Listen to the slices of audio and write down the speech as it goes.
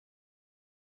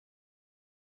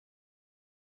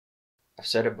I've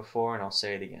said it before and I'll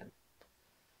say it again.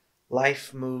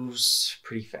 Life moves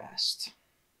pretty fast.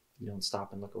 You don't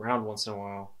stop and look around once in a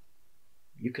while,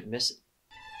 you could miss it.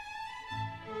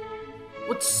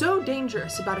 What's so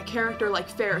dangerous about a character like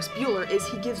Ferris Beuller is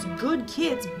he gives good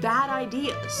kids bad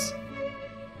ideas.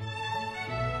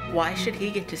 Why should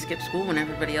he get to skip school when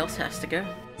everybody else has to go?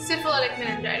 Syphilitic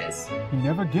meningitis. He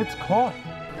never gets caught.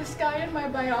 This guy in my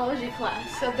biology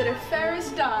class said that if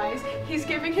Ferris dies, he's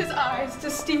giving his eyes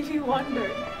to Stevie Wonder.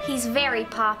 He's very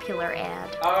popular,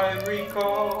 Ed. I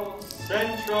recall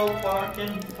Central Park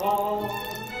in fall.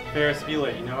 Ferris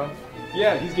Beuller, you know him?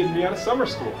 Yeah, he's getting me out of summer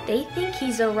school. They think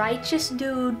he's a righteous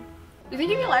dude. You think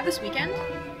he'll be alive this weekend?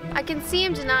 I can see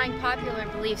him denying popular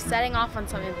beliefs, setting off on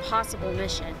some impossible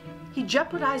mission. He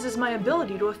jeopardizes my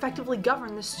ability to effectively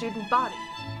govern the student body.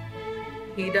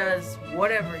 He does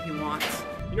whatever he wants,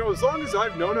 You know, as long as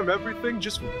I've known him, everything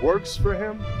just works for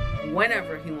him.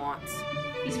 whenever he wants,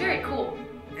 He's very cool.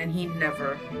 and he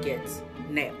never gets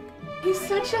nailed. He's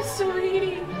such a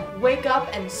sweetie. Wake up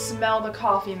and smell the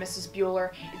coffee, Mrs.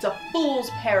 Beuller. It's a fool's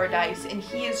paradise, and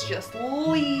he is just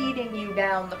leading you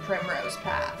down the primrose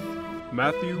path.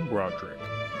 Matthew Broderick.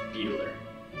 Beuller.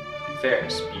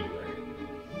 Ferris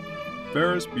Beuller.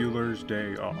 Ferris Bueller's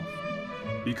Day Off.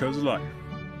 Because life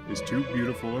is too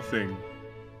beautiful a thing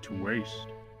to waste.